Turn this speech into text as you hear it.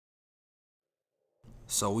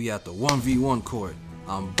So we at the 1v1 court.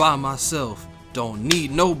 I'm by myself, don't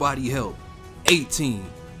need nobody help. 18,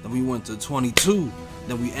 then we went to 22,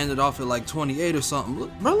 then we ended off at like 28 or something.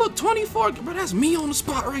 Look, bro, look, 24, bro, that's me on the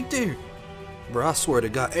spot right there. Bro, I swear to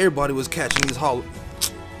God, everybody was catching this hollow.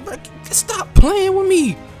 Bro, stop playing with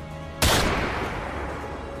me.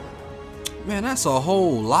 Man, that's a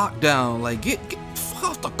whole lockdown. Like, get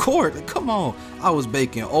off the court. Like, come on. I was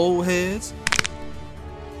baking old heads.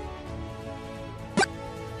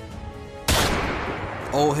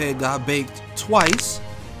 Old head got baked twice.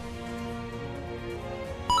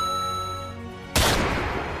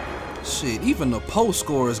 Shit, even the post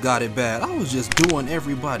scorers got it bad. I was just doing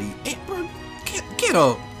everybody. Hey, bro, get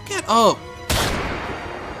up. Get up.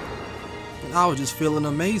 And I was just feeling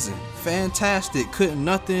amazing. Fantastic. Couldn't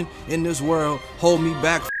nothing in this world hold me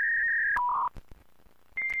back.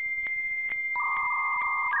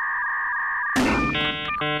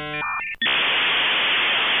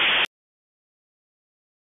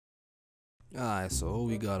 Alright, so who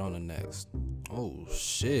we got on the next? Oh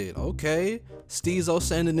shit, okay. Steezo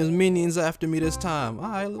sending his minions after me this time.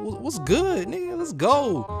 Alright, what's good, nigga? Let's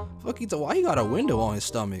go. Fuck he why he got a window on his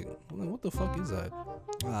stomach? What the fuck is that?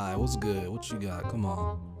 Alright, what's good? What you got? Come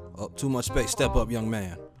on. Oh, too much space. Step up, young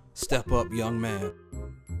man. Step up, young man.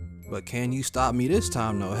 But can you stop me this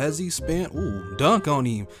time though? Has he spent? Ooh, dunk on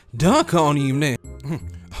him. Dunk on him then.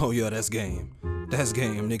 Oh yeah, that's game. That's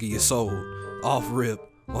game, nigga. You sold. Off rip.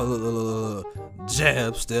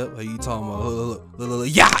 Jab step. How you talking about?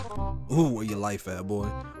 Yeah. Ooh, where your life at, boy?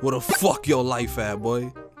 Where the fuck your life at,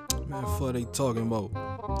 boy? Man, fuck they talking about?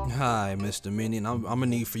 Hi, Mr. Minion. I'm gonna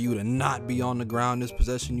need for you to not be on the ground this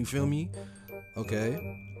possession. You feel me? Okay.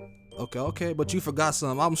 Okay. But you forgot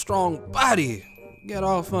something. I'm strong body. Get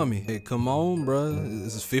off of me. Hey, come on, bruh.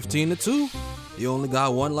 This is 15-2. You only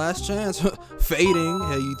got one last chance. Fading.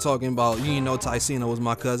 Hey, you talking about? You didn't know Ticino was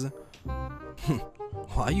my cousin.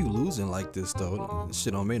 Why are you losing like this though? This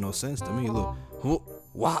shit don't make no sense to me. Look,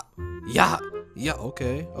 what? Yeah.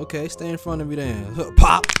 Okay. Stay in front of me then.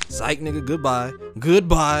 Pop. Psych, nigga.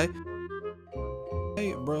 Goodbye.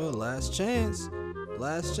 Hey, bro. Last chance.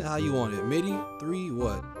 How you want it? Midi? 3?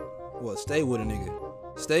 What? Stay with a nigga.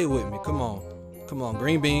 Stay with me. Come on.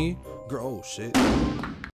 Green bean. Oh shit.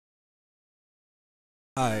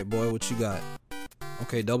 All right, boy. What you got?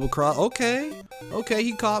 Okay, double cross. Okay.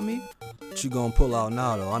 He caught me. What you gonna pull out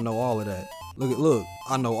now though? I know all of that. Look,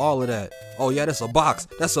 I know all of that. Oh yeah, that's a box.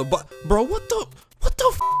 Bro, what the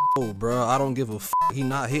f? Oh, bro, I don't give a f. He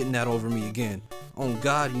not hitting that over me again. Oh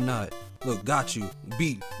God, he not. Look, got you.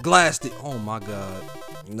 Beat. Glassed it. Oh my God.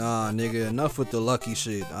 Nah, nigga, enough with the lucky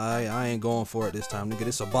shit. I ain't going for it this time, nigga.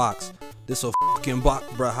 This a box. This a fucking box,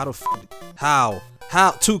 bro. How?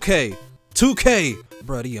 2K.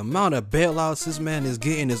 Bro, the amount of bailouts this man is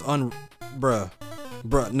getting is bruh,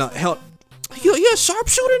 no, hell. You're a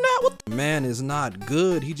sharpshooter now? What the man is not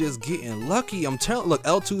good. He just getting lucky. I'm telling. Look,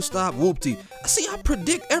 L2 stop. Whoopty. See, I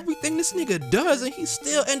predict everything this nigga does, and he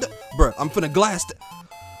still end up. Bruh, I'm finna glass it.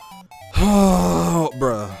 Oh,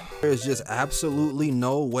 bruh. There's just absolutely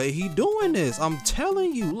no way he doing this. I'm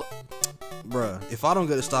telling you. Look, bruh, if I don't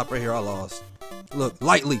get a stop right here, I lost. Look,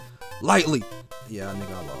 lightly. Yeah,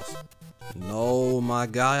 nigga, I lost. No, my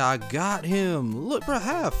guy, I got him. Look, bro,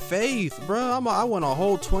 have faith, bro. I went a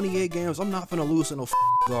whole 28 games. I'm not finna lose to no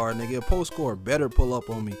guard, nigga. A post score better pull up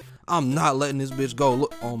on me. I'm not letting this bitch go.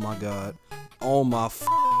 Look, oh my God. Oh my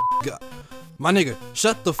God. My nigga,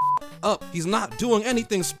 shut the up. He's not doing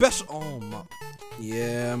anything special. Oh my.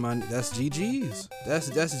 Yeah, man, that's GG's. That's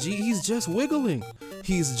G. He's just wiggling.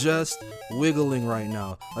 He's just wiggling right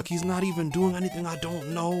now. Like, he's not even doing anything I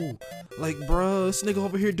don't know. Like, bruh, this nigga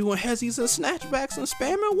over here doing hezzies and snatchbacks and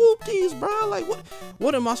spamming whoopties, bruh. Like,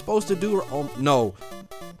 what am I supposed to do? Oh, no.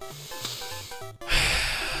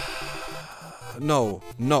 No,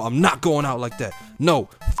 I'm not going out like that. No,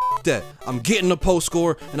 f that. I'm getting the post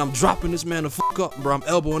score and I'm dropping this man the fuck up, bro. I'm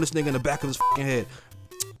elbowing this nigga in the back of his fucking head.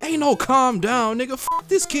 Ain't no calm down, nigga. Fuck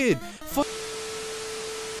this kid. Fuck.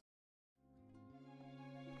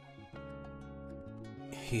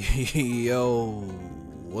 Yo,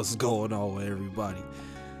 what's going on with everybody?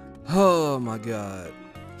 Oh my God.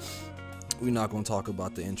 We're not gonna talk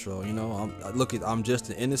about the intro, you know. I'm just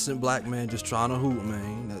an innocent black man just trying to hoop,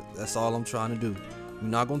 man. That's all I'm trying to do. We're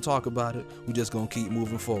not gonna talk about it. We just gonna keep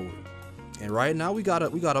moving forward. And right now we got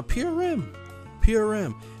a pure rim.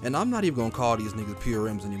 And I'm not even gonna call these niggas pure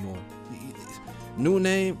rims anymore. New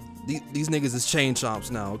name. These niggas is chain chomps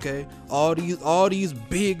now, okay? All these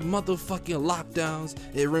big motherfucking lockdowns,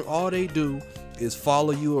 all they do is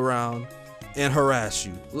follow you around and harass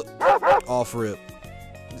you. Look, off rip.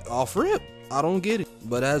 I don't get it.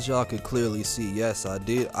 But as y'all could clearly see, yes, I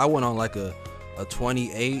did. I went on like a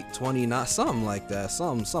 28, 29, something like that,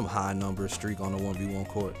 some high number streak on the 1v1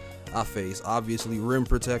 court. I faced obviously rim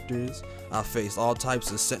protectors, I faced all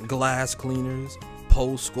types of glass cleaners,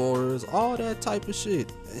 post scorers, all that type of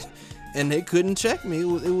shit, and they couldn't check me.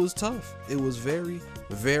 It was tough. It was very,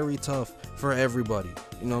 very tough for everybody.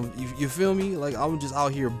 You know, you feel me? Like, I'm just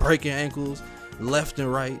out here breaking ankles left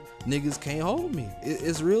and right. Niggas can't hold me.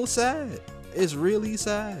 It's real sad. It's really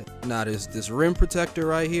sad. Now this rim protector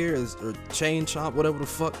right here is, or chain chomp, whatever the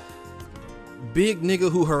fuck. Big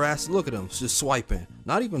nigga who harassed, look at him, just swiping.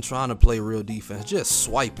 Not even trying to play real defense, just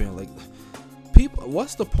swiping. Like, people,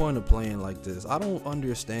 what's the point of playing like this? I don't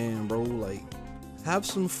understand, bro. Like, have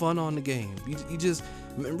some fun on the game. You just,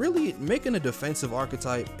 really making a defensive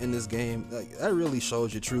archetype in this game, like, that really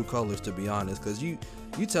shows your true colors, to be honest. Cause you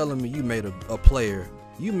telling me you made a player,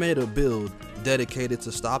 you made a build dedicated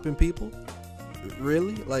to stopping people?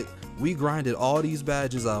 Really? Like, we grinded all these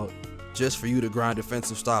badges out just for you to grind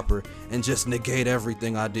defensive stopper and just negate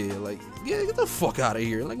everything I did. Like, get the fuck out of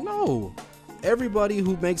here. Like, no. Everybody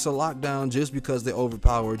who makes a lockdown just because they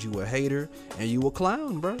overpowered you a hater and you a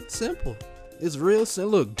clown, bro. Simple. It's real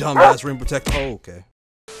simple. Look, dumbass rim protector. Oh, okay.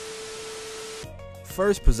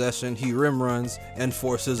 First possession, he rim runs and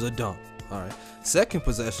forces a dunk. Alright. Second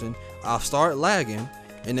possession, I'll start lagging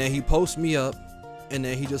and then he posts me up and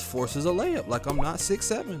then he just forces a layup like I'm not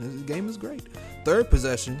 6'7". This game is great. Third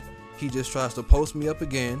possession, he just tries to post me up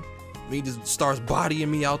again. He just starts bodying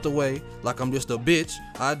me out the way like I'm just a bitch.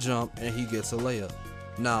 I jump and he gets a layup.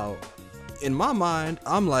 Now, in my mind,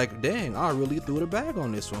 I'm like, dang, I really threw the bag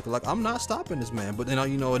on this one. Cause like, I'm not stopping this man. But then,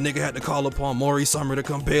 you know, a nigga had to call upon Maury Summer to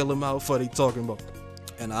come bail him out for what he talking about.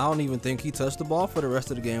 And I don't even think he touched the ball for the rest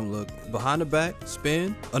of the game. Look, behind the back,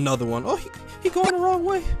 spin, another one. Oh, he going the wrong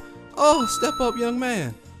way. Oh, step up, young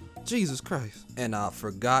man. Jesus Christ. And I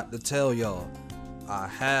forgot to tell y'all,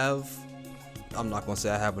 I'm not gonna say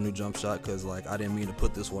I have a new jump shot because like I didn't mean to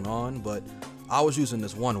put this one on, but I was using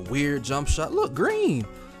this one weird jump shot. Look, green.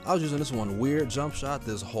 I was using this one weird jump shot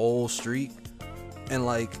this whole streak, and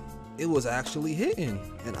like it was actually hitting,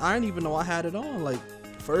 and I didn't even know I had it on. Like,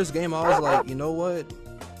 first game I was like, you know what?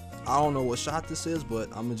 I don't know what shot this is, but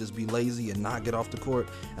I'm gonna just be lazy and not get off the court,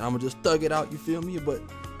 and I'm gonna just thug it out. You feel me? But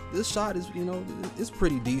this shot is, you know, it's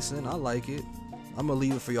pretty decent. I like it. I'm gonna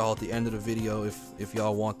leave it for y'all at the end of the video if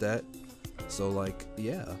y'all want that. So like,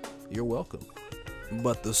 yeah, you're welcome.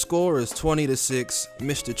 But the score is 20-6.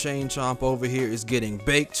 Mr. Chain Chomp over here is getting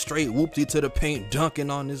baked, straight whoopty to the paint, dunking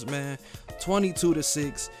on this man.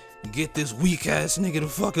 22-6. Get this weak ass nigga the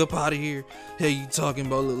fuck up out of here. Hey, you talking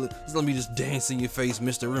about? Let me just dance in your face,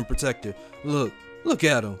 Mr. Rim Protector. Look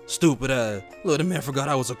at him, stupid ass. Look, the man forgot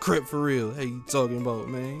I was a crip for real. Hey, you talking about,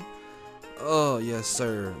 man? Oh, yes,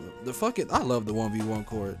 sir. The fucking, I love the 1v1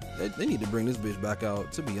 court. They need to bring this bitch back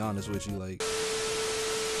out, to be honest with you. Like,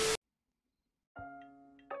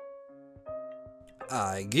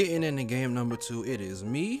 alright, getting into game number 2, it is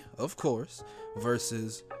me, of course,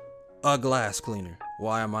 versus a glass cleaner.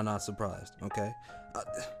 Why am I not surprised? Okay.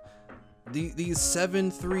 These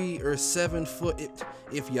 7'3" or 7 foot,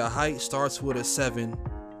 if your height starts with a 7,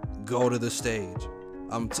 go to the stage.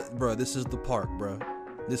 Bruh, this is the park, bruh.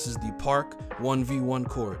 This is the park 1v1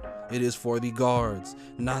 court. It is for the guards,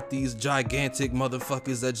 not these gigantic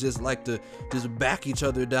motherfuckers that just like to just back each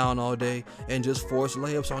other down all day and just force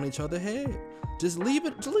layups on each other's head. Just leave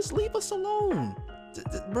us alone.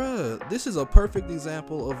 Bruh, this is a perfect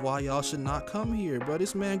example of why y'all should not come here, bruh.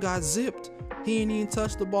 This man got zipped. He ain't even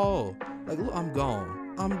touched the ball. Like, look, I'm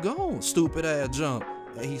gone. Stupid ass jump.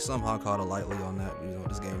 And he somehow caught it lightly on that. You know,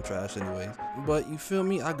 this game trash anyways. But you feel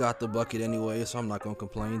me? I got the bucket anyway, so I'm not gonna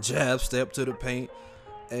complain. Jab step to the paint.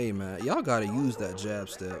 Hey man, y'all gotta use that jab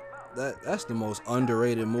step. That's the most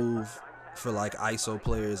underrated move for like ISO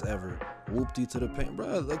players ever. Whoopty to the paint,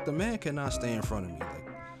 bro. Like, the man cannot stay in front of me. Like,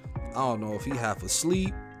 I don't know if he half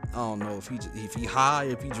asleep. I don't know if he high,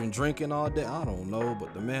 if he been drinking all day. I don't know,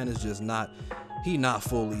 but the man is just not. He not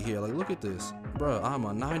fully here. Like, look at this, bro. I'm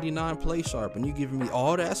a 99 Playsharp, and you giving me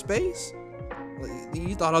all that space? Like,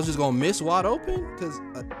 you thought I was just gonna miss wide open? Cause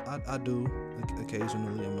I do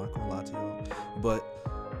occasionally. I'm not gonna lie to y'all,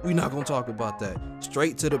 but we not gonna talk about that.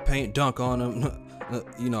 Straight to the paint, dunk on him.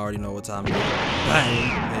 You already know what time it is. Bang!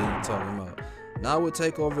 Hey, you talking about? Now with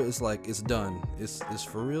takeover, it's like it's done. It's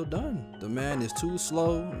for real done. The man is too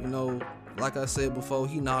slow. You know, like I said before,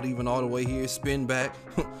 he not even all the way here. Spin back,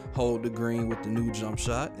 hold the green with the new jump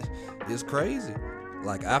shot. It's crazy.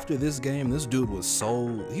 Like, after this game, this dude was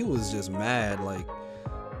he was just mad. Like,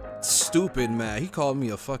 stupid, man. He called me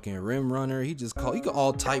a fucking rim runner. He got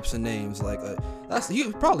all types of names. Like, he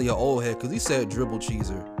was probably an old head because he said dribble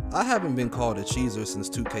cheeser. I haven't been called a cheeser since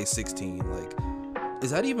 2K16. Like,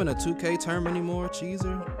 is that even a 2K term anymore,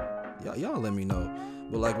 cheeser? Y'all let me know.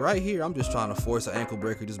 But like right here, I'm just trying to force an ankle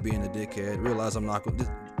breaker, just being a dickhead. Realize I'm not gonna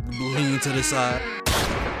just lean to the side.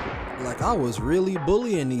 Like, I was really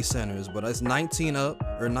bullying these centers, but it's 19 up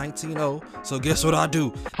or 19-0. So guess what I do?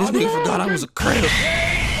 This nigga forgot I was a crib.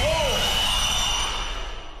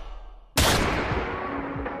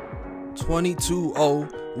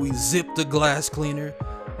 22-0. We zipped the glass cleaner.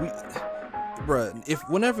 Bruh,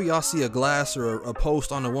 whenever y'all see a glass or a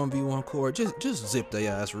post on the 1v1 court, just zip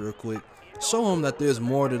their ass real quick. Show them that there's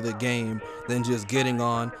more to the game than just getting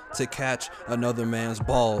on to catch another man's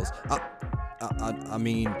balls. I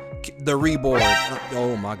mean, the reboard.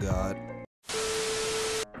 Oh my god.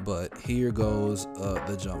 But here goes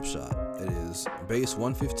the jump shot. It is base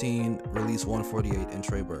 115, release 148 in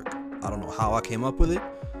Trey Burke. I don't know how I came up with it.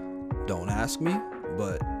 Don't ask me.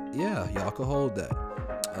 But yeah, y'all can hold that.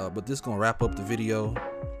 But this is gonna wrap up the video.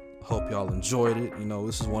 Hope y'all enjoyed it. You know,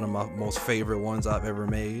 this is one of my most favorite ones I've ever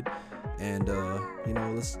made. And you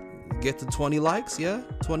know, let's get to 20 likes. Yeah,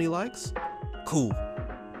 20 likes. Cool.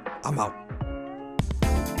 I'm out.